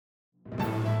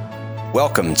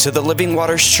Welcome to the Living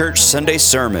Waters Church Sunday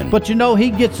Sermon. But you know, he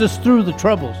gets us through the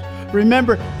troubles.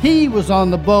 Remember, he was on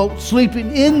the boat,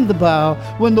 sleeping in the bow,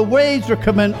 when the waves were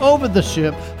coming over the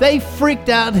ship. They freaked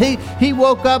out. He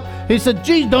woke up. He said,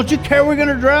 "Geez, don't you care we're going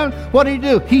to drown?" What did he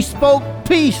do? He spoke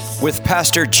peace. With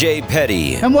Pastor Jay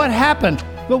Petty. And what happened?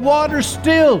 The water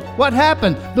stilled. What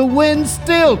happened? The wind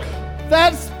stilled.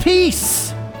 That's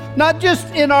peace. Not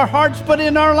just in our hearts, but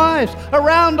in our lives,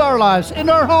 around our lives, in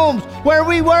our homes, where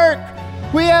we work.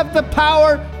 We have the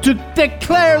power to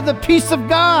declare the peace of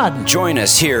God. Join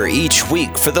us here each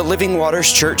week for the Living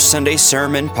Waters Church Sunday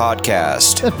Sermon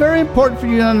podcast. It's very important for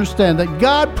you to understand that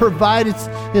God provided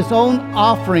His own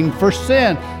offering for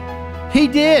sin. He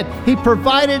did. He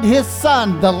provided His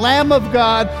Son, the Lamb of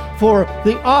God, for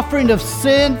the offering of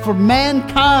sin for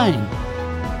mankind,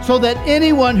 so that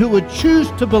anyone who would choose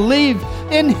to believe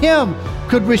in Him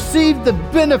could receive the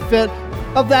benefit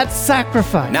of that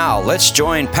sacrifice. Now, let's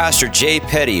join Pastor Jay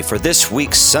Petty for this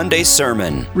week's Sunday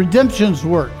sermon. Redemption's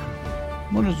work.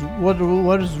 What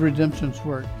is redemption's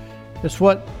work? It's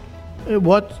what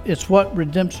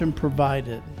redemption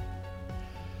provided.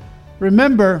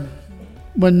 Remember,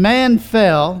 when man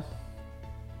fell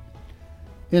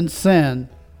in sin,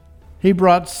 he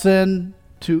brought sin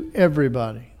to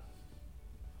everybody,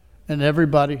 and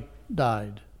everybody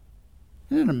died.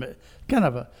 Isn't it kind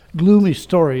of a gloomy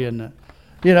story, isn't it?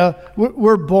 You know,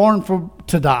 we're born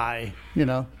to die, you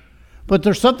know. But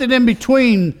there's something in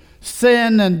between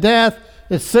sin and death.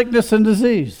 It's sickness and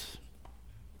disease.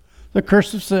 The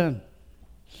curse of sin.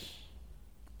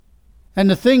 And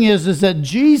the thing is that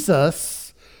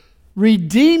Jesus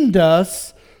redeemed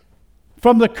us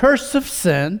from the curse of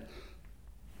sin,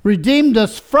 redeemed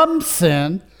us from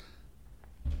sin,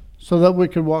 so that we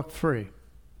could walk free.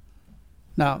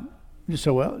 Now, you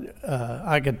say, well,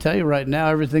 I can tell you right now,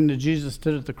 everything that Jesus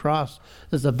did at the cross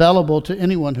is available to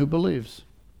anyone who believes.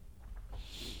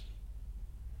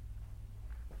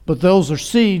 But those are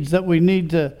seeds that we need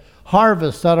to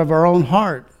harvest out of our own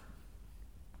heart.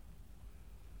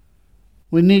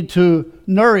 We need to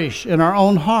nourish in our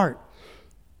own heart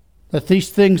that these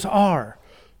things are.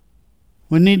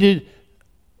 We need to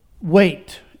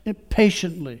wait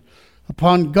patiently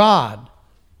upon God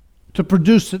to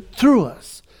produce it through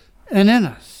us and in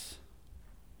us.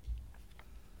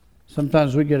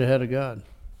 Sometimes we get ahead of God.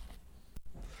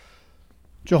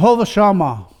 Jehovah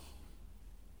Shammah.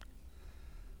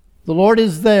 The Lord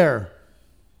is there,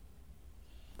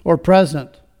 or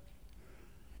present.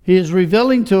 He is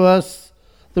revealing to us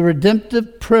the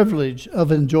redemptive privilege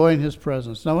of enjoying His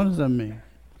presence. Now, what does that mean?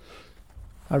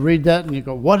 I read that and you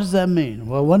go, what does that mean?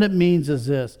 Well, what it means is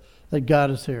this, that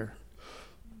God is here.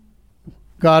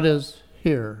 God is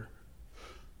here.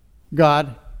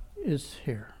 God is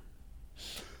here.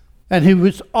 And He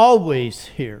was always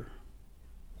here.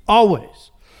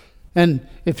 Always. And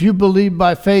if you believe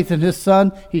by faith in His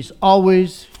Son, He's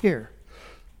always here.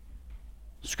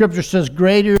 Scripture says,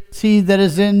 greater is He that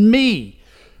is in me.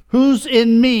 Who's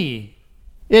in me?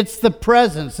 It's the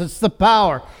presence. It's the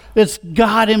power. It's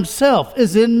God Himself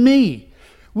is in me.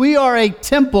 We are a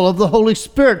temple of the Holy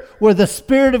Spirit where the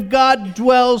Spirit of God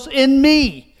dwells in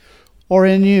me or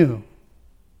in you.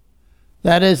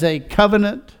 That is a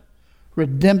covenant,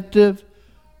 redemptive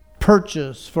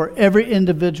purchase for every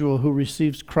individual who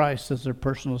receives Christ as their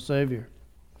personal Savior.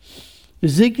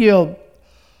 Ezekiel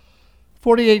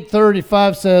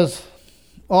 48:35 says,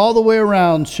 all the way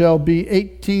around shall be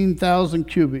 18,000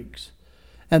 cubits,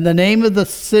 and the name of the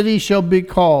city shall be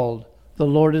called, the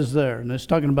Lord is there. And it's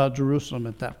talking about Jerusalem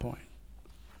at that point.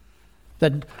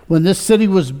 That when this city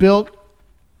was built,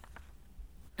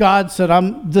 God said,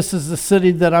 this is the city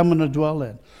that I'm going to dwell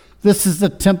in. This is the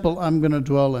temple I'm going to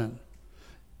dwell in.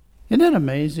 Isn't it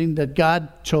amazing that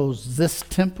God chose this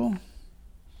temple,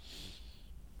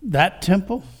 that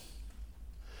temple,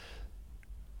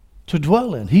 to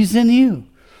dwell in? He's in you.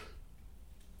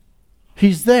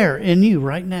 He's there in you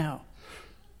right now.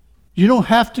 You don't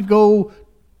have to go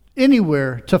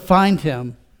anywhere to find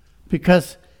Him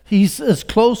because He's as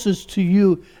close to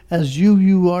you as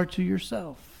you are to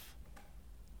yourself.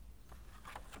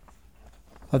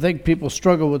 I think people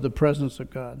struggle with the presence of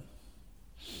God.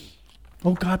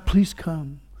 Oh, God, please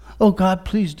come. Oh, God,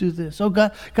 please do this. Oh,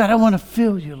 God, I want to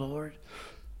feel you, Lord.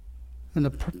 And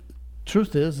the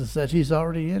truth is that He's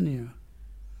already in you.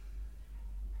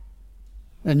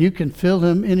 And you can feel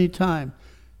Him anytime.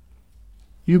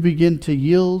 You begin to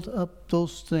yield up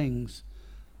those things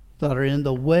that are in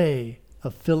the way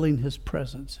of filling His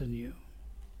presence in you.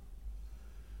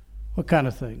 What kind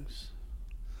of things?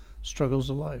 Struggles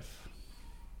of life.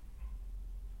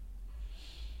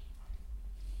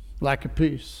 lack of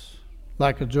peace,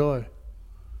 lack of joy,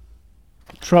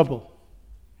 trouble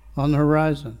on the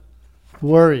horizon,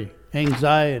 worry,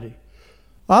 anxiety.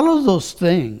 All of those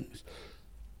things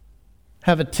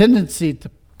have a tendency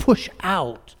to push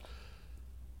out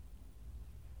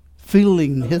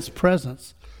feeling His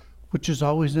presence, which is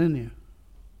always in you.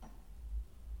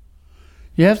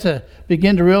 You have to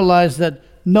begin to realize that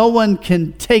no one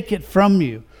can take it from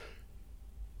you.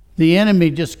 The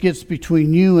enemy just gets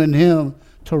between you and Him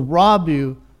to rob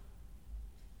you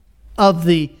of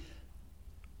the,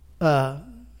 I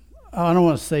don't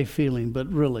want to say feeling,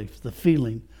 but really the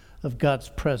feeling of God's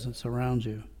presence around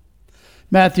you.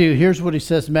 Matthew, here's what He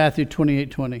says, Matthew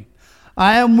 28:20.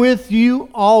 I am with you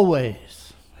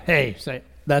always. Hey, say it.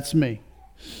 That's me.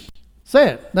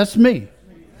 Say it. That's me.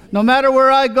 No matter where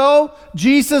I go,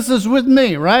 Jesus is with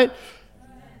me, right?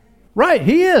 Right,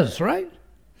 He is, right?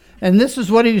 And this is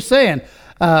what He's saying.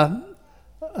 I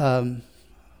don't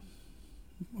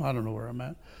know where I'm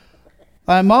at.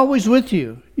 I'm always with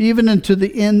you, even unto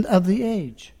the end of the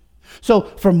age. So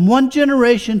from one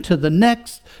generation to the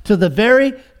next, to the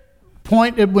very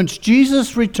point at which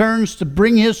Jesus returns to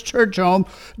bring His church home,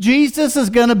 Jesus is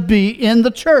going to be in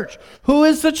the church. Who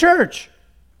is the church?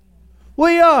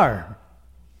 We are.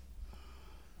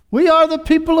 We are the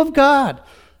people of God.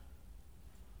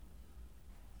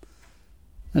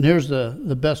 And here's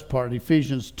the best part,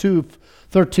 Ephesians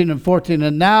 2:13 and 14.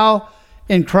 And now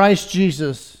in Christ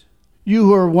Jesus, you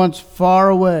who were once far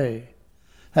away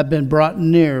have been brought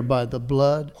near by the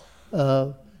blood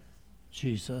of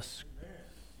Jesus.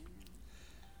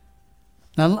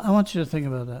 Now I want you to think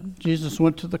about that. Jesus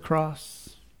went to the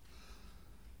cross.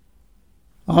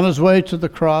 On His way to the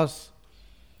cross,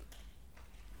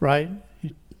 right?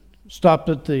 He stopped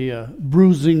at the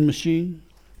bruising machine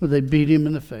where they beat Him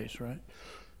in the face, right?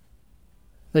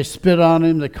 They spit on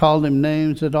Him. They called Him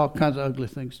names, did all kinds of ugly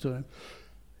things to Him.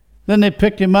 Then they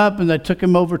picked Him up and they took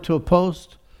Him over to a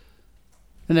post.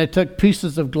 And they took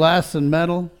pieces of glass and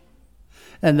metal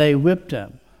and they whipped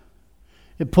Him.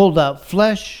 It pulled out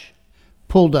flesh,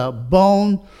 pulled out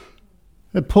bone.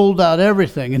 It pulled out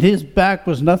everything. And His back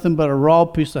was nothing but a raw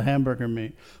piece of hamburger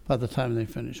meat by the time they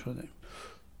finished with Him.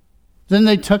 Then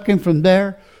they took Him from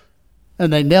there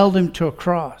and they nailed Him to a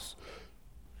cross.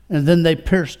 And then they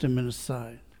pierced Him in His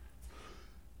side.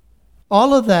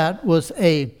 All of that was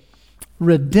a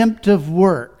redemptive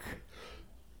work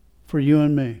for you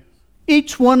and me.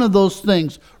 Each one of those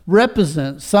things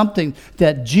represents something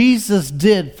that Jesus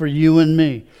did for you and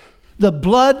me. The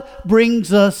blood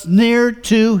brings us near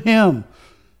to Him.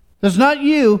 It's not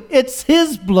you, it's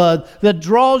His blood that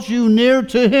draws you near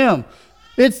to Him.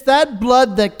 It's that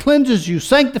blood that cleanses you,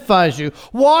 sanctifies you,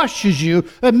 washes you,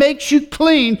 and makes you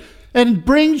clean, and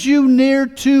brings you near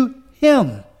to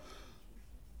Him.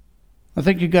 I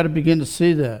think you've got to begin to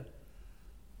see that.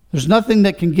 There's nothing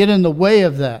that can get in the way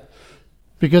of that,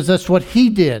 because that's what He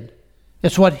did.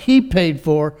 It's what He paid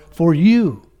for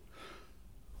you.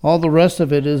 All the rest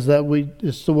of it is that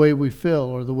it's the way we feel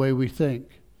or the way we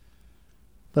think.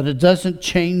 But it doesn't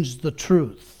change the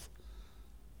truth.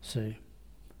 See?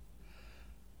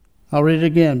 I'll read it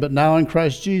again. But now in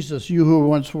Christ Jesus, you who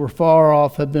once were far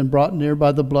off have been brought near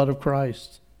by the blood of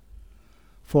Christ.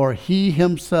 For He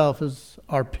Himself is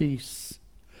our peace,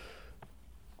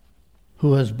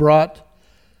 who has brought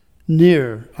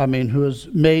near, who has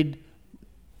made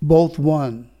both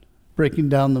one, breaking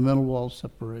down the middle wall of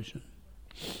separation.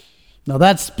 Now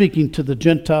that's speaking to the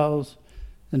Gentiles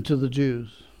and to the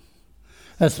Jews.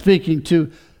 That's speaking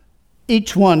to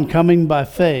each one coming by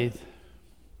faith.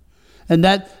 And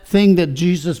that thing that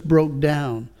Jesus broke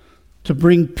down to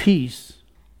bring peace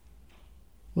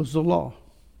was the law.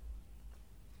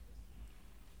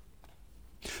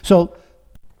 So,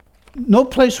 no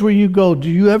place where you go do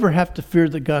you ever have to fear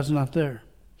that God's not there.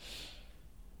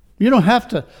 You don't have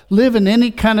to live in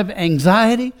any kind of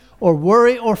anxiety or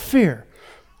worry or fear.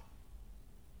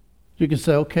 You can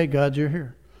say, okay, God, you're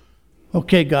here.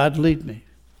 Okay, God, lead me.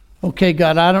 Okay,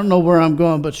 God, I don't know where I'm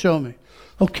going, but show me.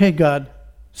 Okay, God,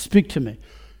 speak to me.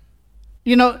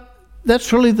 You know,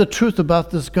 that's really the truth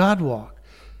about this God walk.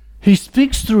 He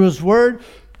speaks through His Word,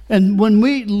 and when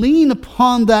we lean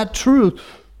upon that truth,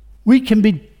 we can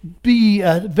be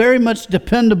very much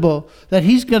dependable that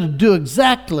He's going to do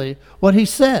exactly what He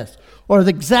says, or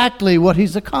exactly what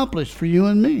He's accomplished for you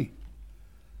and me.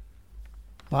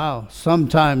 Wow,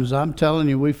 sometimes, I'm telling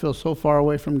you, we feel so far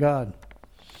away from God.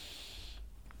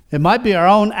 It might be our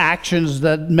own actions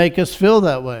that make us feel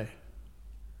that way.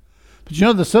 But you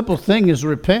know, the simple thing is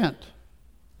repent.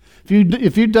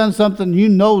 If you've done something you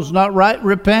know is not right,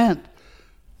 repent.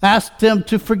 Ask Him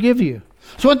to forgive you.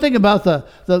 So one thing about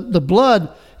the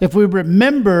blood, if we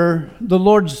remember the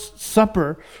Lord's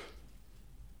Supper,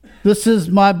 This is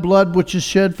my blood which is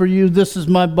shed for you. This is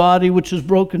my body which is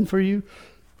broken for you.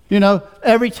 You know,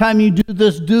 every time you do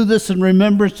this in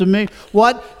remembrance of me.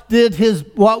 What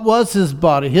was his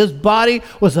body? His body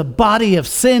was a body of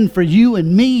sin for you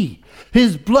and me.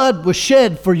 His blood was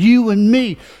shed for you and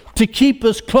me to keep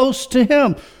us close to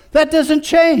him. That doesn't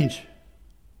change.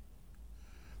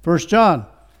 1 John,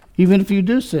 even if you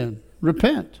do sin,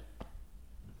 repent.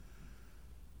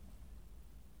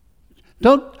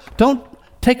 Don't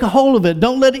take a hold of it.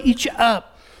 Don't let it eat you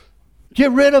up.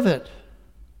 Get rid of it.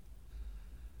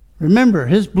 Remember,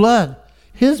 his blood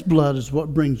is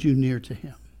what brings you near to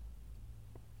him.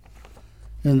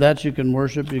 And that you can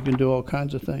worship, you can do all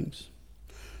kinds of things.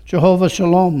 Jehovah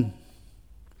Shalom,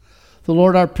 the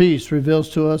Lord our peace, reveals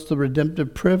to us the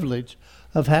redemptive privilege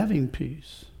of having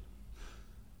peace.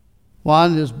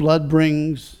 One, his blood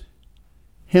brings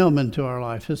him into our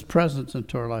life, his presence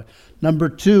into our life. Number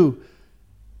two,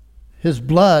 his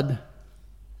blood,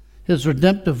 his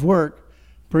redemptive work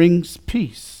brings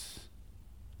peace.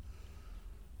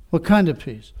 What kind of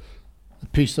peace? The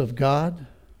peace of God,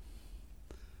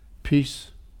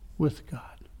 peace with God.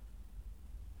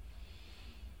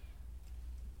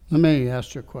 Let me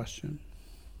ask you a question.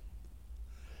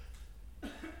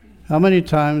 How many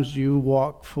times do you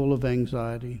walk full of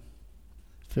anxiety,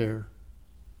 fear?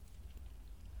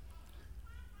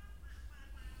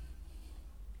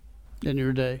 In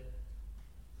your day?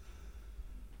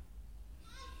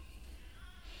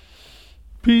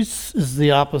 Peace is the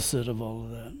opposite of all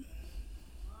of that.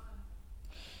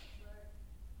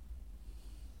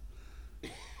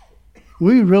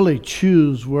 We really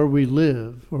choose where we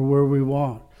live or where we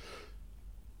walk.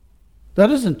 That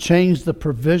doesn't change the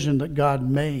provision that God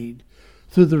made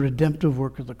through the redemptive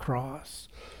work of the cross.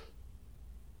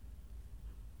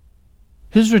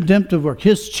 His redemptive work,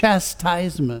 his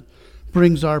chastisement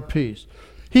brings our peace.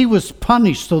 He was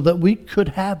punished so that we could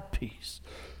have peace.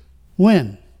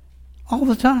 When? All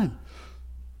the time.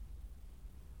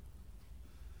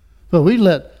 But we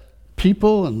let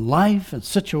people and life and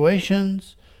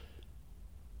situations,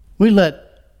 we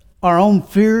let our own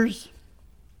fears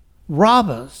rob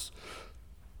us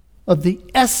of the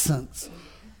essence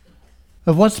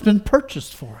of what's been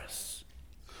purchased for us.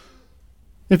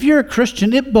 If you're a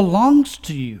Christian, it belongs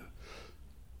to you.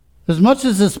 As much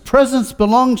as his presence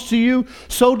belongs to you,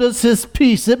 so does his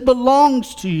peace. It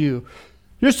belongs to you.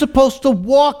 You're supposed to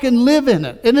walk and live in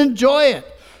it and enjoy it.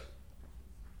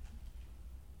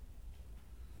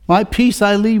 My peace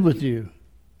I leave with you.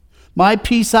 My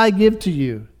peace I give to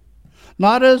you.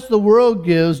 Not as the world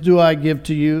gives do I give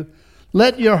to you.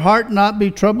 Let your heart not be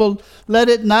troubled. Let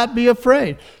it not be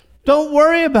afraid. Don't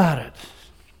worry about it.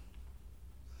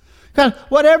 Because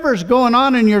whatever's going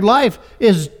on in your life,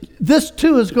 this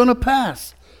too is going to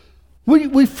pass.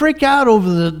 We freak out over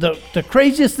the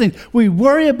craziest things. We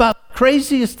worry about the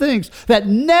craziest things that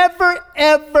never,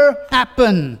 ever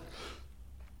happen.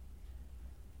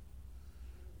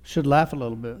 Should laugh a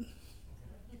little bit.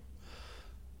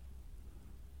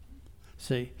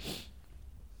 See,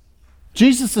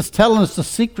 Jesus is telling us the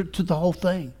secret to the whole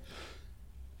thing.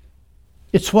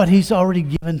 It's what he's already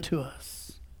given to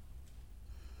us.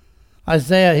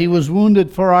 Isaiah, he was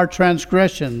wounded for our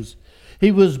transgressions.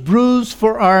 He was bruised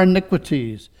for our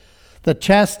iniquities. The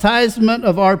chastisement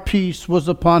of our peace was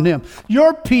upon him.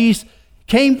 Your peace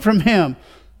came from him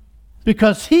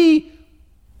because he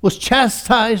was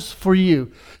chastised for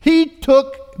you. He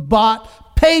took,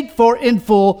 bought, paid for in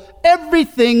full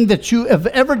everything that you have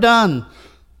ever done.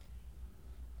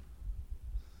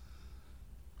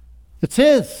 It's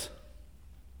his.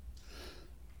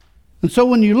 And so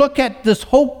when you look at this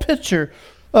whole picture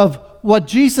of what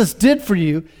Jesus did for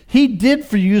you, he did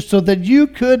for you so that you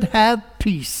could have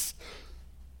peace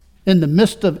in the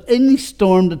midst of any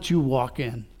storm that you walk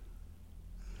in.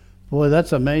 Boy,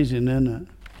 that's amazing, isn't it?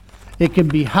 It can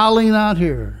be howling out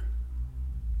here.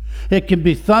 It can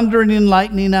be thundering and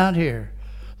lightning out here.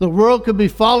 The world could be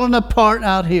falling apart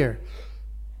out here.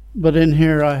 But in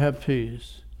here I have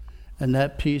peace. And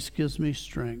that peace gives me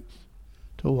strength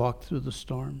to walk through the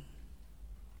storm.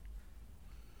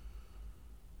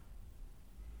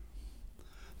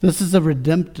 This is a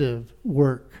redemptive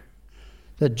work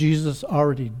that Jesus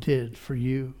already did for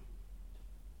you.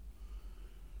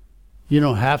 You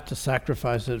don't have to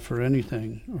sacrifice it for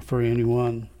anything or for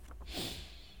anyone.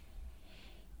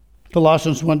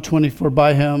 Colossians 1:24,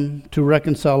 by him to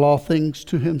reconcile all things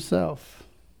to himself.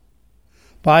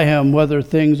 By him, whether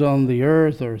things on the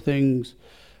earth or things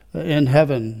in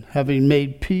heaven, having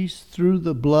made peace through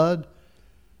the blood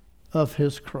of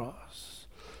his cross.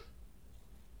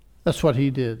 That's what he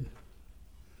did.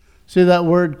 See that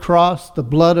word cross, the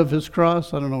blood of his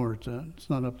cross? I don't know where it's at. It's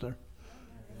not up there.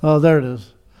 Oh, there it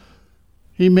is.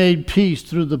 He made peace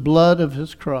through the blood of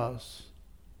his cross.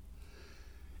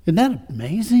 Isn't that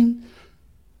amazing?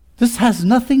 This has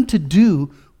nothing to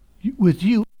do with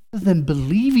you other than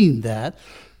believing that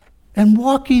and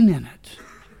walking in it.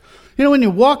 You know, when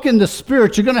you walk in the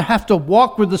Spirit, you're going to have to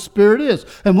walk where the Spirit is.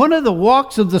 And one of the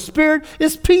walks of the Spirit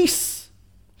is peace.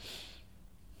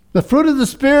 The fruit of the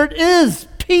Spirit is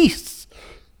peace.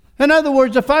 In other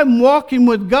words, if I'm walking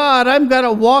with God, I'm going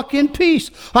to walk in peace.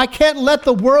 I can't let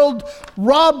the world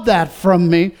rob that from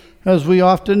me, as we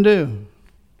often do.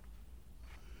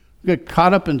 We get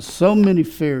caught up in so many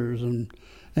fears,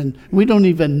 and we don't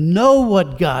even know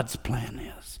what God's plan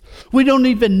is. We don't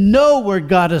even know where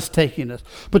God is taking us.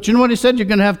 But you know what he said? You're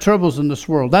going to have troubles in this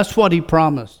world. That's what he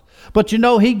promised. But you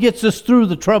know, he gets us through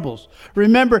the troubles.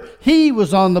 Remember, he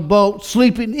was on the boat,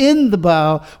 sleeping in the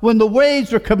bow, when the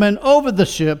waves were coming over the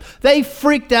ship. They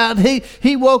freaked out.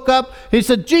 He woke up. He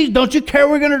said, geez, don't you care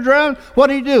we're going to drown? What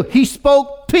did he do? He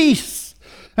spoke peace.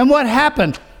 And what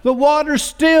happened? The water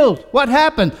stilled. What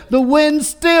happened? The wind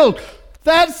stilled.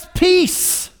 That's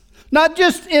peace. Not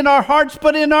just in our hearts,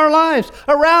 but in our lives,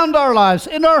 around our lives,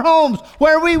 in our homes,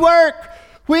 where we work.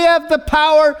 We have the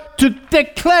power to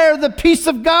declare the peace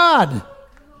of God.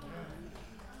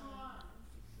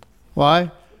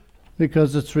 Why?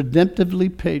 Because it's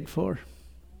redemptively paid for.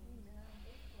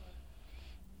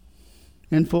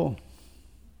 In full.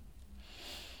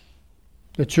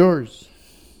 It's yours.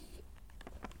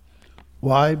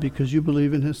 Why? Because you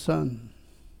believe in his Son.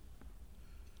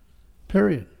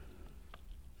 Period.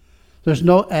 There's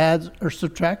no adds or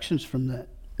subtractions from that.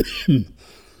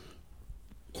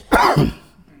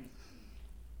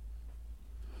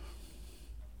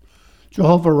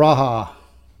 Jehovah Raha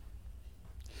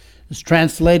is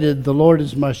translated, the Lord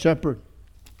is my shepherd.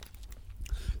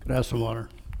 Could I have some water?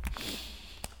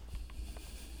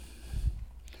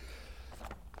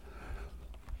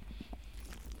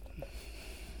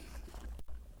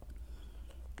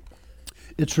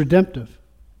 It's redemptive.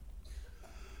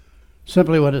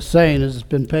 Simply what it's saying is it's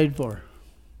been paid for.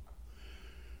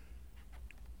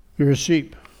 You're a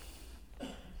sheep.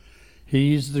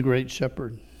 He's the great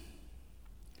shepherd.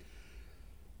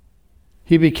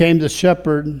 He became the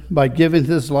shepherd by giving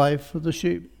his life for the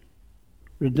sheep.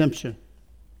 Redemption.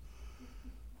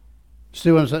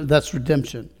 See what I'm saying? That's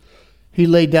redemption. He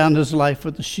laid down his life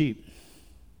for the sheep.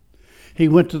 He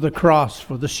went to the cross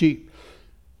for the sheep.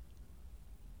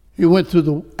 He went through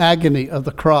the agony of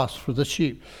the cross for the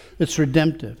sheep. It's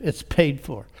redemptive. It's paid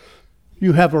for.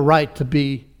 You have a right to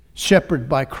be shepherded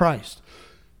by Christ.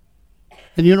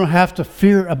 And you don't have to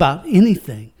fear about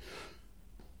anything.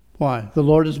 Why? The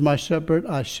Lord is my shepherd,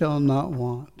 I shall not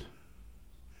want.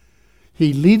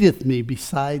 He leadeth me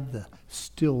beside the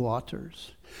still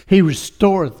waters. He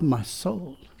restoreth my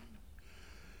soul.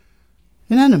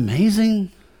 Isn't that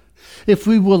amazing? If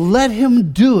we will let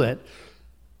him do it,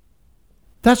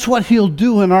 that's what he'll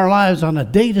do in our lives on a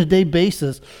day-to-day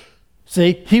basis.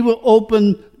 See, he will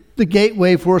open the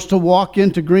gateway for us to walk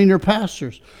into greener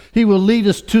pastures. He will lead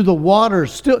us to the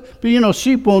waters. Still, but you know,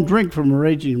 sheep won't drink from a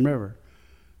raging river.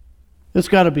 It's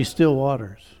got to be still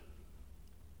waters.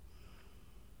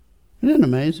 Isn't it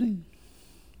amazing?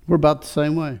 We're about the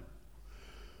same way.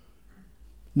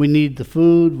 We need the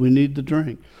food. We need the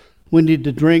drink. We need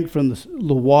to drink from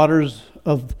the waters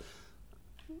of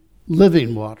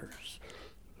living waters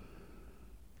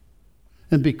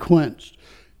and be quenched.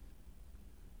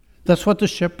 That's what the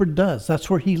shepherd does. That's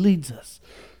where he leads us.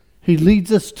 He leads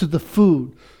us to the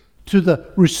food, to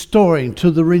the restoring,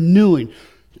 to the renewing,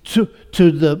 to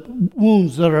the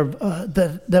wounds that are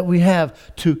that we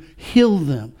have, to heal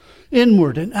them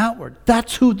inward and outward.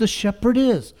 That's who the shepherd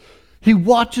is. He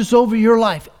watches over your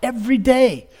life every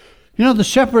day. You know, the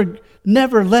shepherd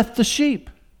never left the sheep.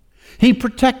 He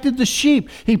protected the sheep.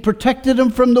 He protected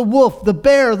them from the wolf, the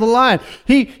bear, the lion.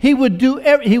 He would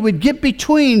he would get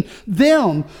between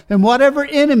them and whatever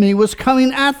enemy was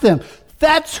coming at them.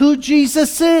 That's who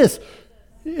Jesus is.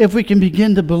 If we can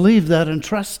begin to believe that and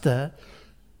trust that,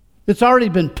 it's already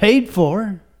been paid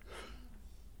for.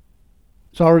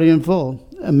 It's already in full.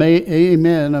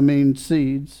 Amen. I mean,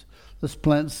 seeds. Let's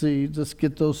plant seeds. Let's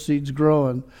get those seeds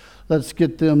growing. Let's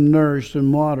get them nourished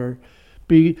and watered.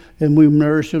 And we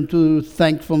nourish them through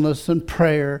thankfulness and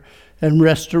prayer and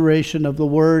restoration of the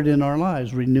word in our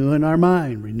lives. Renewing our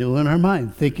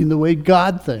mind. Thinking the way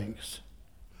God thinks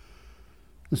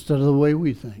instead of the way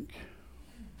we think.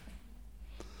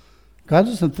 God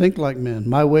doesn't think like men.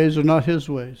 My ways are not his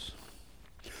ways.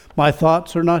 My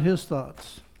thoughts are not his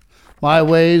thoughts. My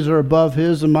ways are above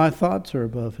his and my thoughts are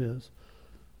above his.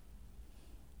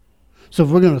 So if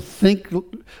we're going to think,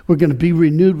 we're going to be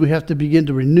renewed, we have to begin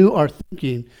to renew our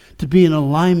thinking to be in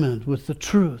alignment with the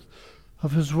truth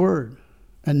of his word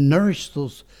and nourish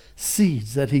those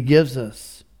seeds that he gives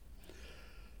us.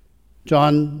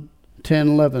 John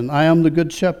 10:11, I am the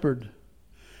good shepherd,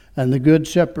 and the good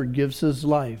shepherd gives his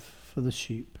life for the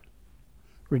sheep.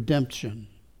 Redemption.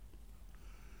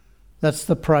 That's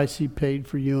the price he paid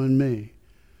for you and me,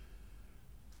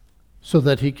 so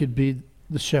that he could be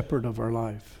the shepherd of our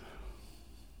life.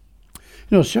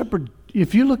 You know, shepherd,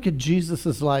 if you look at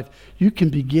Jesus' life, you can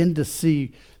begin to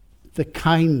see the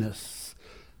kindness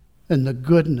and the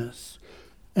goodness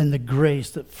and the grace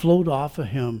that flowed off of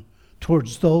him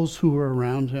towards those who were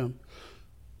around him.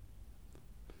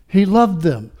 He loved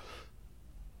them.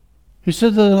 He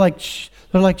said they're like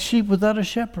sheep without a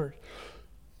shepherd.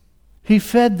 He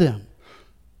fed them.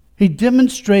 He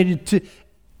demonstrated to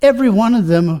every one of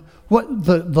them what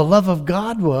the love of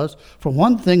God was, for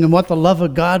one thing, and what the love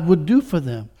of God would do for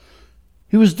them.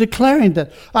 He was declaring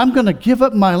that I'm going to give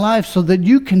up my life so that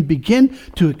you can begin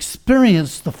to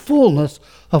experience the fullness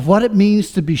of what it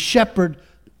means to be shepherded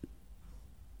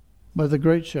by the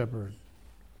great shepherd,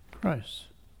 Christ.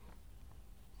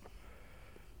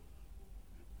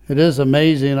 It is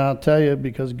amazing, I'll tell you,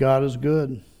 because God is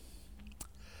good.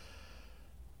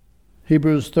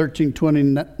 Hebrews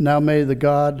 13:20, now may the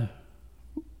God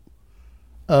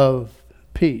of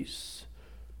peace,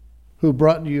 who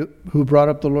brought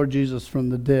up the Lord Jesus from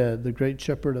the dead, the great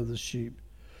shepherd of the sheep,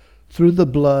 through the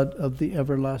blood of the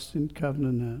everlasting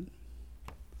covenant.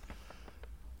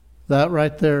 That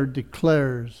right there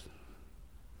declares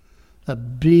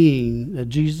that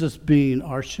Jesus being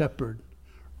our shepherd,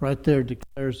 right there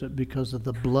declares it because of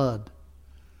the blood.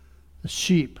 The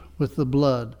sheep with the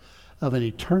blood of an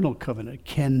eternal covenant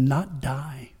cannot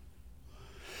die.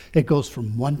 It goes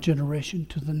from one generation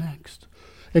to the next.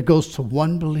 It goes to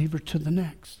one believer to the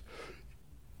next.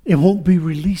 It won't be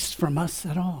released from us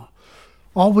at all.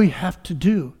 All we have to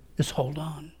do is hold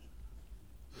on.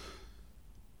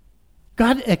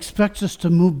 God expects us to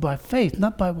move by faith,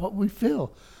 not by what we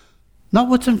feel, not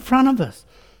what's in front of us,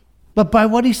 but by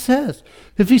what he says.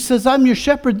 If he says, I'm your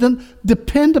shepherd, then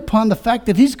depend upon the fact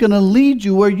that he's going to lead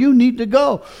you where you need to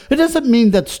go. It doesn't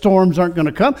mean that storms aren't going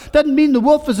to come. It doesn't mean the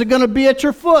wolf isn't going to be at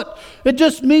your foot. It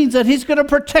just means that he's going to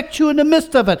protect you in the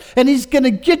midst of it. And he's going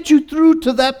to get you through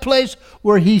to that place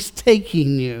where he's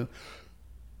taking you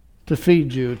to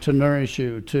feed you, to nourish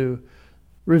you, to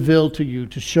reveal to you,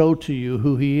 to show to you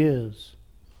who he is.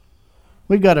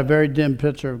 We got a very dim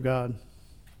picture of God.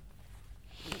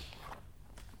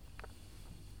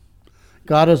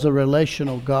 God is a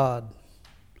relational God.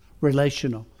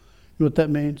 Relational. You know what that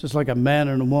means? It's like a man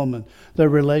and a woman. Their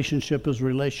relationship is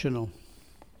relational.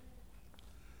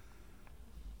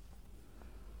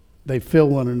 They feel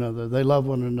one another. They love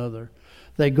one another.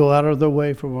 They go out of their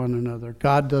way for one another.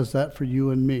 God does that for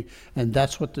you and me. And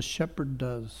that's what the shepherd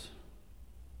does.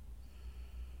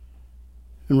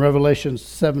 In Revelation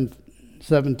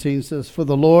 7:17 says, for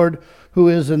the Lord who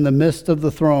is in the midst of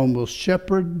the throne will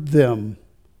shepherd them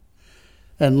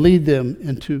and lead them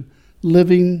into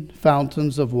living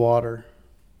fountains of water.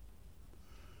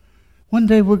 One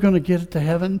day we're going to get to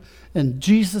heaven, and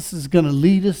Jesus is going to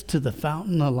lead us to the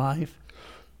fountain of life.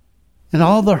 And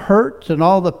all the hurt and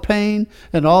all the pain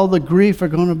and all the grief are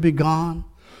going to be gone.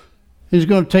 He's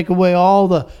going to take away all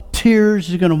the tears.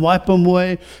 He's going to wipe them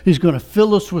away. He's going to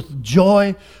fill us with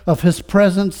joy of his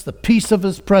presence, the peace of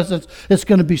his presence. It's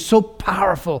going to be so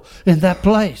powerful in that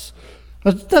place.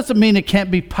 It doesn't mean it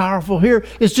can't be powerful here.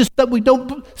 It's just that we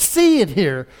don't see it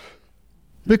here.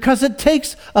 Because it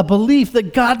takes a belief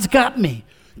that God's got me.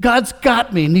 God's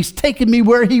got me, and he's taking me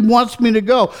where he wants me to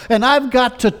go. And I've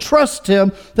got to trust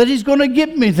him that he's going to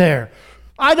get me there.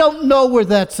 I don't know where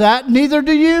that's at, neither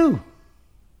do you.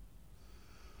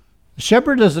 The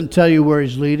shepherd doesn't tell you where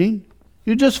he's leading.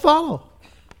 You just follow.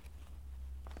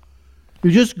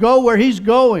 You just go where he's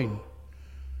going.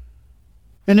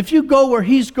 And if you go where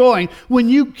he's going, when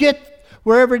you get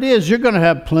wherever it is, you're going to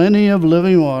have plenty of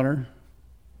living water.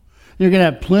 You're going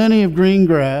to have plenty of green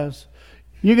grass.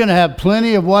 You're going to have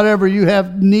plenty of whatever you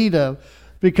have need of,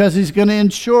 because he's going to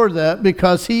ensure that,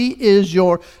 because he is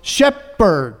your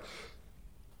shepherd.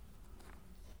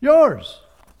 Yours.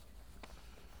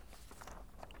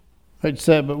 I'd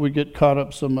say, but we get caught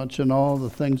up so much in all the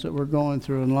things that we're going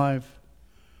through in life.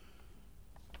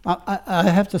 I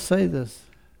have to say this.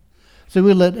 So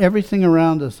we let everything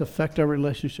around us affect our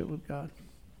relationship with God.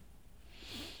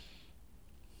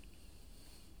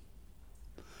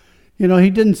 You know, he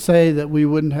didn't say that we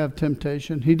wouldn't have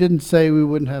temptation. He didn't say we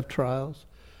wouldn't have trials.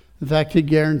 In fact, he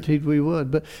guaranteed we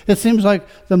would. But it seems like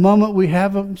the moment we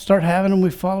have them, start having them, we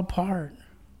fall apart.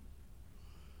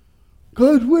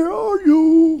 God, where are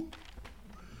you?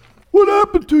 What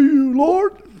happened to you,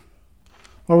 Lord?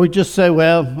 Or we just say,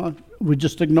 well, we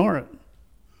just ignore it.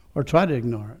 Or try to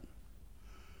ignore it.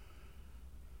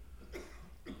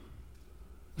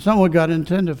 It's not what God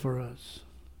intended for us.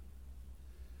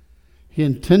 He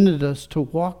intended us to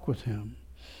walk with him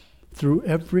through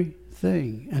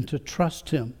everything and to trust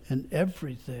him in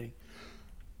everything.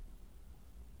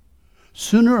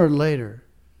 Sooner or later,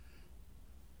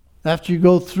 after you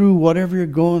go through whatever you're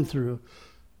going through,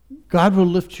 God will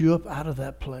lift you up out of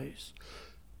that place.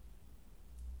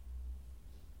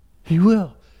 He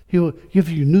will. He will give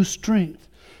you new strength.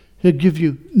 He'll give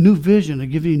you new vision. He'll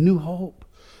give you new hope.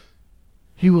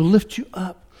 He will lift you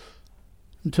up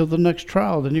until the next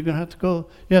trial. Then you're going to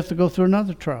have to go through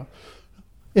another trial.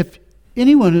 If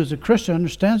anyone who's a Christian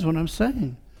understands what I'm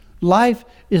saying, life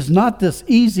is not this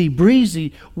easy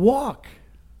breezy walk.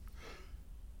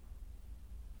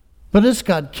 But it's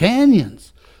got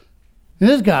canyons, and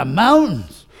it's got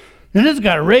mountains, and it's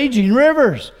got raging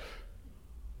rivers.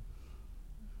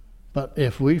 But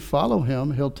if we follow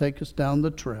him, he'll take us down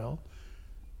the trail.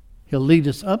 He'll lead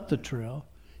us up the trail.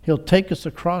 He'll take us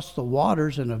across the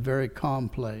waters in a very calm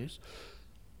place.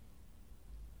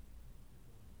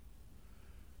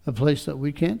 A place that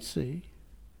we can't see.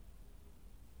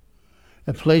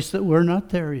 A place that we're not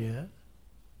there yet.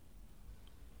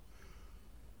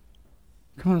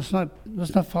 Come on,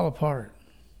 let's not fall apart.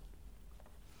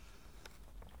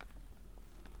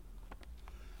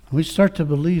 When we start to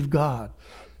believe God,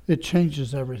 it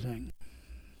changes everything.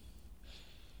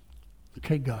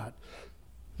 Okay, God,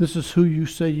 this is who you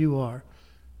say you are.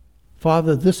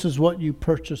 Father, this is what you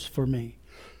purchased for me.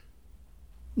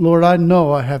 Lord, I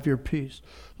know I have your peace.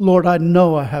 Lord, I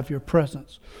know I have your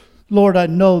presence. Lord, I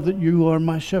know that you are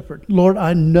my shepherd. Lord,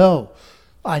 I know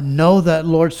that,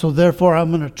 Lord, so therefore I'm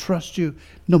going to trust you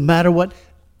no matter what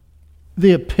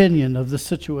the opinion of the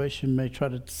situation may try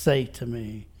to say to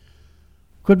me.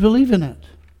 Quit believing it.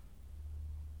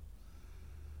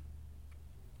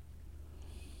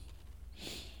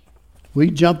 We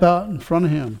jump out in front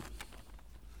of him.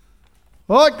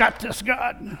 Oh, I got this,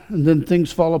 God. And then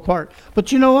things fall apart.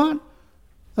 But you know what?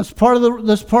 That's part of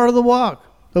the walk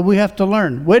that we have to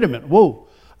learn. Wait a minute. Whoa.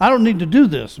 I don't need to do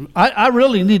this. I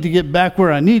really need to get back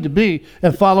where I need to be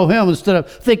and follow him instead of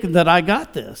thinking that I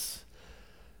got this.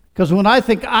 Because when I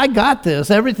think I got this,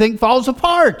 everything falls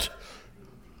apart.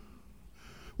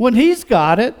 When he's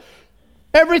got it,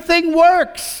 everything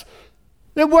works.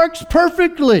 It works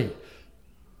perfectly.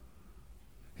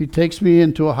 He takes me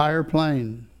into a higher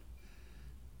plane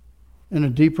and a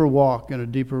deeper walk and a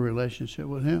deeper relationship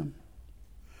with him.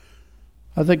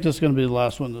 I think this is going to be the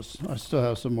last one. I still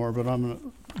have some more, but I'm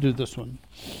going to do this one.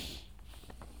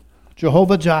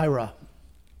 Jehovah Jireh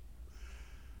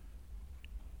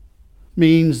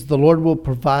means the Lord will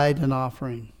provide an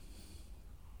offering.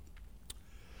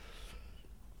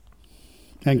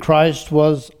 And Christ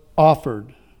was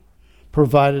offered,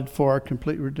 provided for our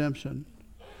complete redemption.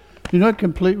 You know what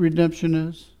complete redemption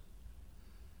is?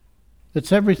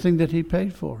 It's everything that he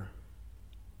paid for.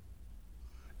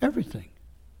 Everything.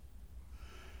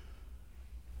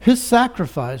 His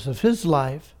sacrifice of his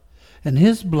life and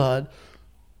his blood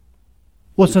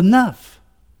was enough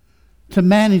to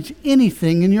manage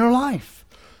anything in your life.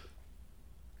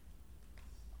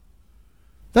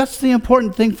 That's the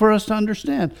important thing for us to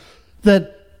understand.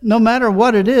 That no matter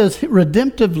what it is,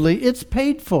 redemptively, it's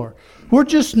paid for. We're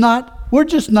just not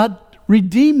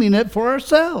redeeming it for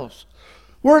ourselves.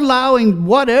 We're allowing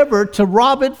whatever to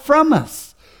rob it from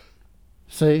us.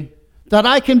 See? That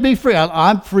I can be free.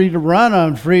 I'm free to run.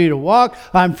 I'm free to walk.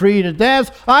 I'm free to dance.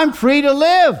 I'm free to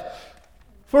live.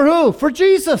 For who? For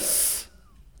Jesus.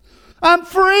 I'm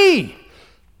free.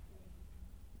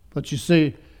 But you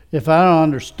see, if I don't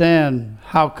understand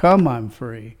how come I'm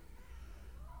free,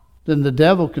 then the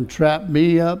devil can trap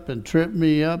me up and trip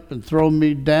me up and throw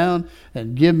me down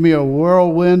and give me a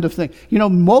whirlwind of things. You know,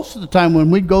 most of the time when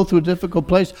we go through a difficult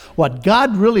place, what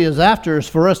God really is after is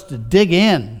for us to dig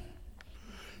in,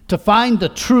 to find the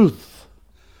truth,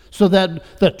 so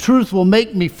that the truth will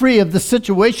make me free of the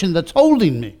situation that's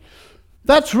holding me.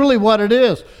 That's really what it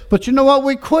is. But you know what?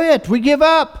 We quit. We give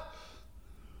up.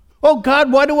 Oh,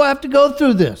 God, why do I have to go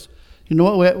through this? You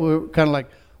know what? We're kind of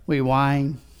like, we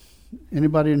whine.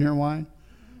 Anybody in here whine?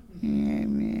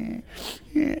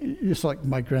 Yeah, just like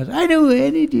my grandson. I don't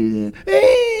want to do that.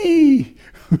 Hey!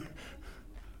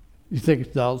 You think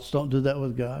adults don't do that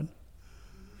with God?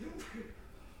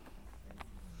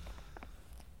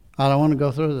 I don't want to go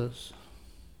through this.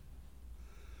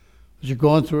 But you're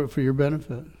going through it for your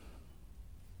benefit.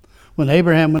 When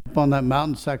Abraham went up on that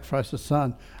mountain to sacrifice his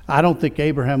son, I don't think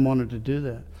Abraham wanted to do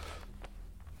that.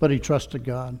 But he trusted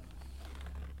God.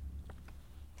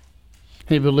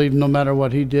 He believed no matter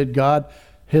what he did, God,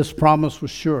 his promise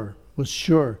was sure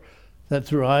that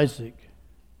through Isaac,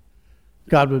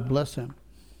 God would bless him.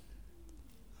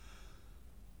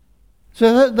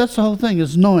 So that's the whole thing,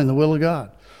 is knowing the will of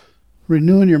God.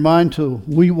 Renewing your mind to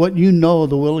what you know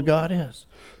the will of God is.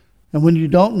 And when you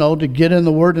don't know, to get in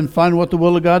the Word and find what the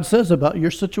will of God says about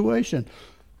your situation.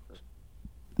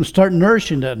 And start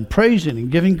nourishing that and praising and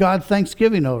giving God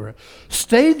thanksgiving over it.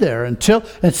 Stay there until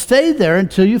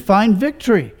you find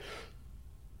victory.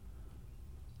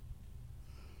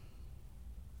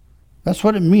 That's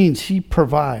what it means. He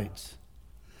provides.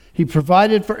 He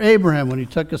provided for Abraham when he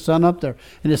took his son up there.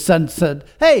 And his son said,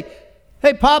 Hey,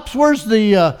 Pops, where's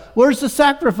the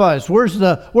sacrifice? Where's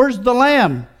the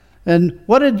lamb? And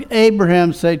what did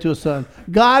Abraham say to his son?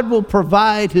 God will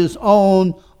provide his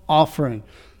own offering.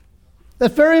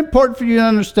 That's very important for you to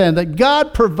understand, that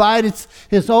God provided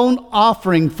his own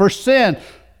offering for sin.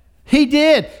 He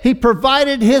did. He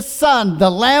provided his son, the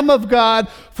Lamb of God,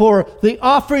 for the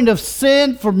offering of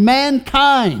sin for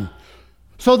mankind,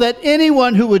 so that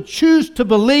anyone who would choose to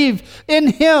believe in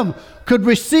him could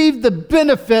receive the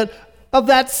benefit of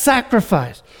that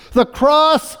sacrifice. The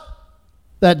cross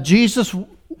that Jesus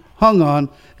hung on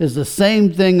is the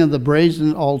same thing in the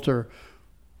brazen altar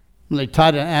when they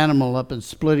tied an animal up and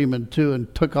split him in two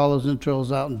and took all his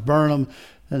entrails out and burned them,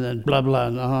 and then blah, blah,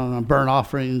 and burnt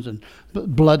offerings and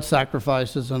blood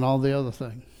sacrifices and all the other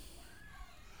things.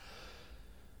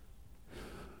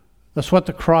 That's what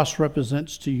the cross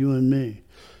represents to you and me.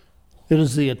 It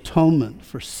is the atonement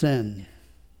for sin.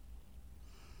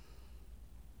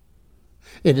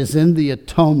 It is in the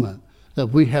atonement that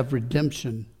we have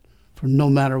redemption for no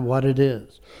matter what it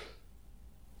is.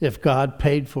 If God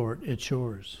paid for it, it's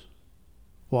yours.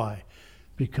 Why?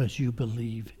 Because you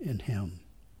believe in him.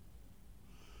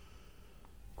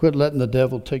 Quit letting the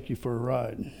devil take you for a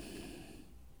ride.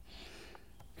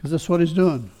 Because that's what he's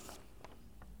doing.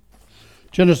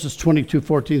 Genesis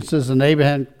 22:14 says, and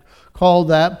Abraham called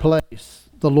that place,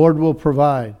 the Lord will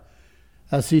provide,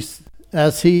 as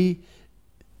he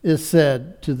is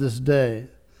said to this day,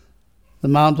 the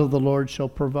mount of the Lord shall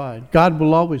provide. God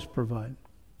will always provide.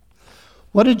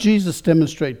 What did Jesus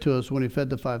demonstrate to us when he fed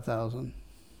the 5,000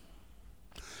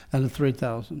 and the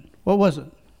 3,000? What was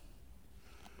it?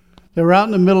 They were out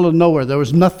in the middle of nowhere. There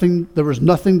was nothing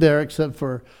there except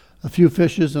for a few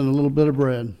fishes and a little bit of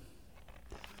bread.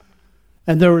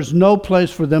 And there was no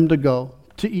place for them to go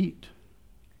to eat.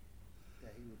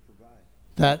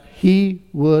 That he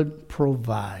would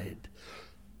provide.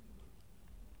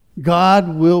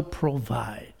 God will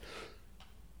provide.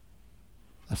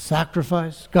 A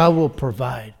sacrifice, God will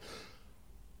provide.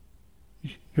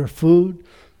 Your food.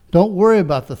 Don't worry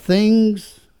about the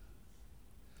things,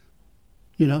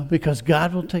 because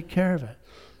God will take care of it.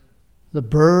 The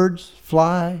birds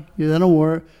fly, they don't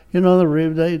worry.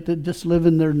 They just live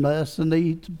in their nests and they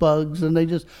eat bugs and they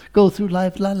just go through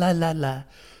life, la, la, la, la.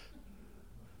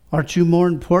 Aren't you more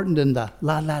important than the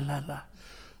la, la, la, la?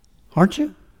 Aren't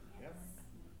you?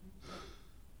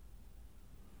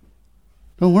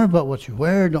 Don't worry about what you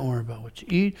wear. Don't worry about what you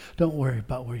eat. Don't worry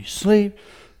about where you sleep.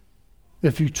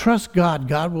 If you trust God,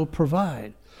 God will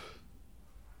provide.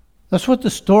 That's what the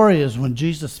story is when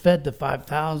Jesus fed the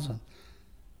 5,000.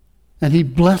 And he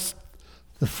blessed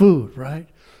the food, right?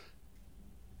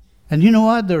 And you know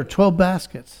what? There were 12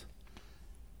 baskets.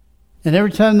 And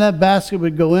every time that basket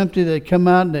would go empty, they'd come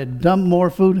out and they'd dump more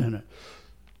food in it.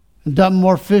 And dump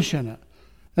more fish in it.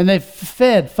 And they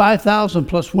fed 5,000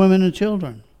 plus women and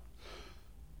children.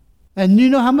 And you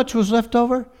know how much was left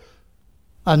over?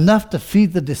 Enough to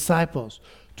feed the disciples.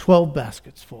 12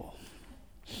 baskets full.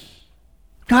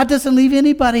 God doesn't leave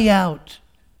anybody out.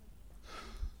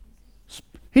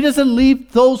 He doesn't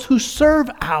leave those who serve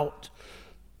out.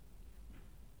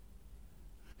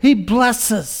 He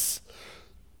blesses.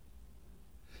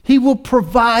 He will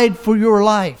provide for your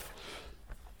life.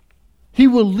 He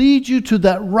will lead you to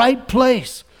that right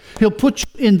place. He'll put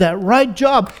you in that right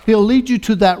job. He'll lead you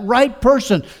to that right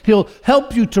person. He'll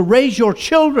help you to raise your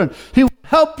children. He will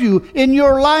help you in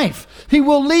your life. He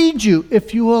will lead you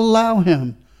if you will allow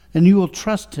him and you will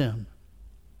trust him.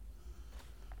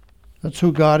 That's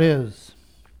who God is.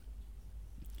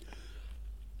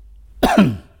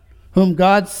 Whom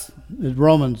God's,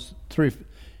 Romans 3,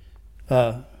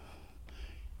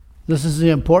 this is the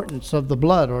importance of the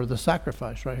blood or the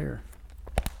sacrifice right here.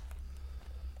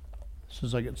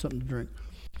 As I get something to drink.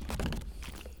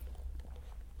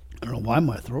 I don't know why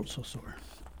my throat's so sore.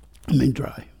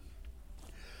 Dry.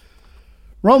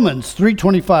 Romans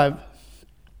 3:25,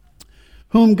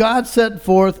 whom God set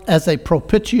forth as a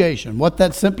propitiation. What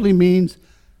that simply means,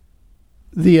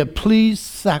 the appeased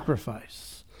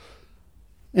sacrifice.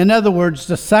 In other words,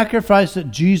 the sacrifice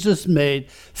that Jesus made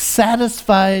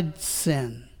satisfied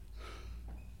sin.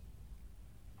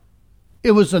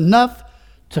 It was enough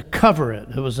to cover it.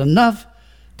 It was enough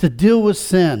to deal with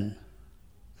sin.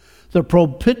 The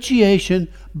propitiation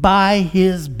by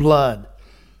his blood,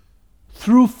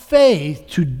 through faith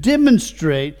to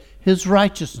demonstrate his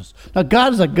righteousness. Now,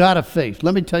 God is a God of faith.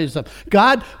 Let me tell you something.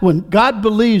 When God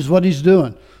believes what he's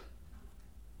doing,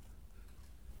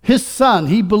 his son,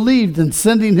 he believed in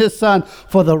sending his son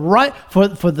for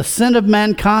the sin of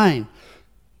mankind,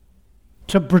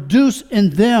 to produce in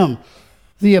them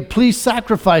the appeased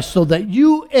sacrifice, so that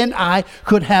you and I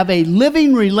could have a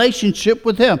living relationship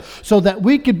with him, so that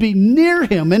we could be near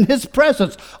him in his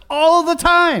presence all the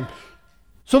time,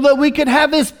 so that we could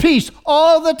have his peace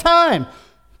all the time,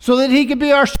 so that he could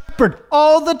be our shepherd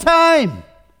all the time.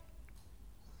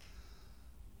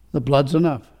 The blood's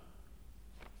enough.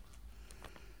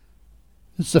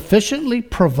 It sufficiently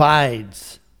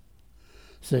provides.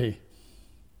 See,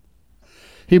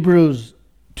 Hebrews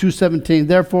 2:17,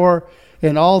 therefore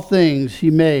in all things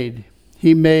he made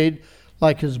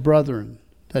like his brethren,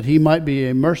 that he might be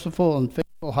a merciful and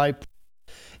faithful high priest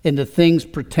in the things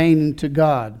pertaining to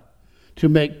God, to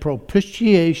make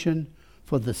propitiation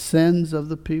for the sins of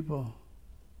the people.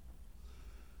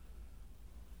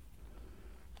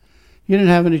 You didn't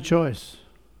have any choice.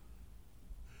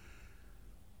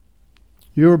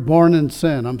 You were born in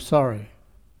sin. I'm sorry.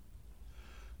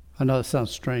 I know that sounds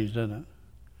strange, doesn't it?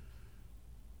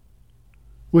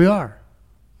 We are.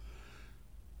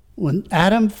 When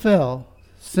Adam fell,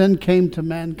 sin came to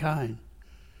mankind.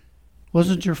 It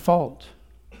wasn't your fault.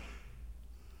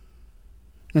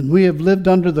 And we have lived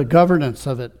under the governance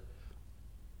of it.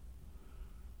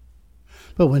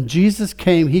 But when Jesus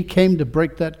came, he came to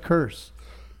break that curse.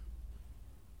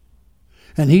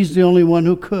 And he's the only one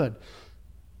who could,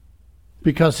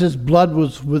 because his blood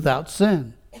was without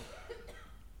sin.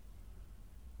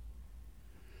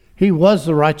 He was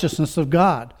the righteousness of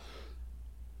God.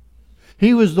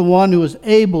 He was the one who was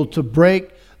able to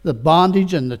break the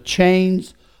bondage and the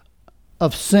chains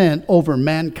of sin over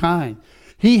mankind.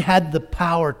 He had the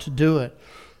power to do it.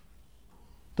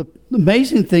 The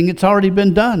amazing thing, it's already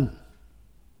been done.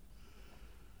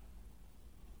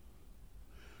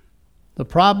 The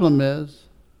problem is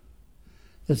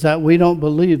that we don't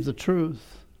believe the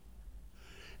truth.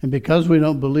 And because we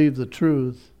don't believe the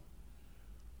truth,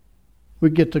 we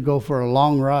get to go for a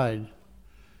long ride,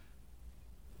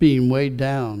 being weighed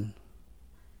down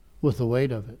with the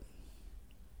weight of it.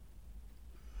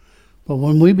 But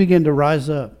when we begin to rise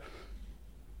up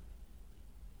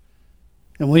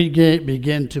and we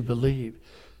begin to believe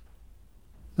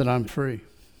that I'm free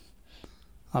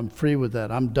with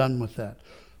that, I'm done with that,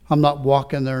 I'm not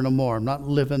walking there no more, I'm not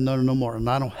living there no more, and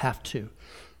I don't have to.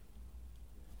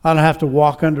 I don't have to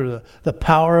walk under the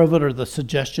power of it or the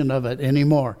suggestion of it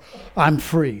anymore. I'm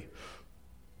free.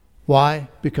 Why?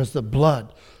 Because the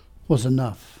blood was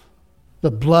enough. The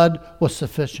blood was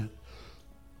sufficient.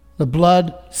 The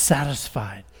blood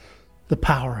satisfied the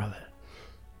power of it.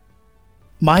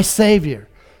 My Savior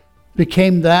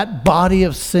became that body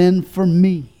of sin for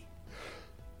me.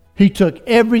 He took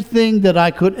everything that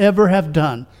I could ever have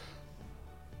done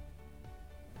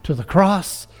to the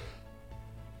cross.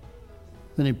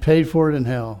 Then he paid for it in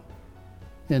hell,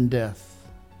 in death.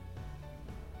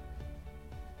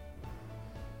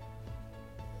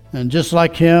 And just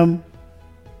like him,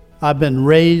 I've been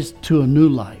raised to a new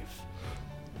life.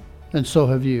 And so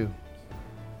have you.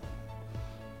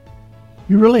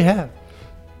 You really have.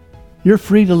 You're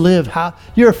free to live.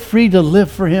 You're free to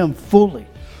live for him fully.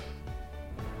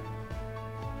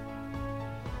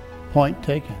 Point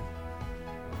taken.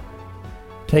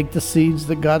 Take the seeds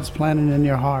that God's planted in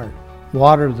your heart.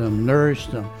 Water them, nourish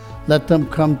them. Let them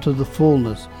come to the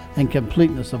fullness and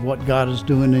completeness of what God is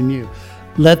doing in you.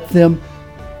 Let them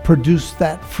produce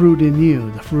that fruit in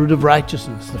you, the fruit of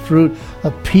righteousness, the fruit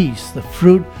of peace, the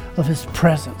fruit of his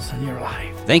presence in your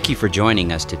life. Thank you for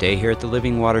joining us today here at the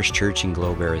Living Waters Church in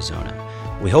Globe, Arizona.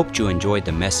 We hoped you enjoyed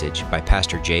the message by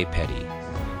Pastor Jay Petty.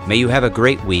 May you have a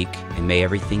great week, and may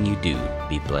everything you do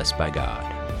be blessed by God.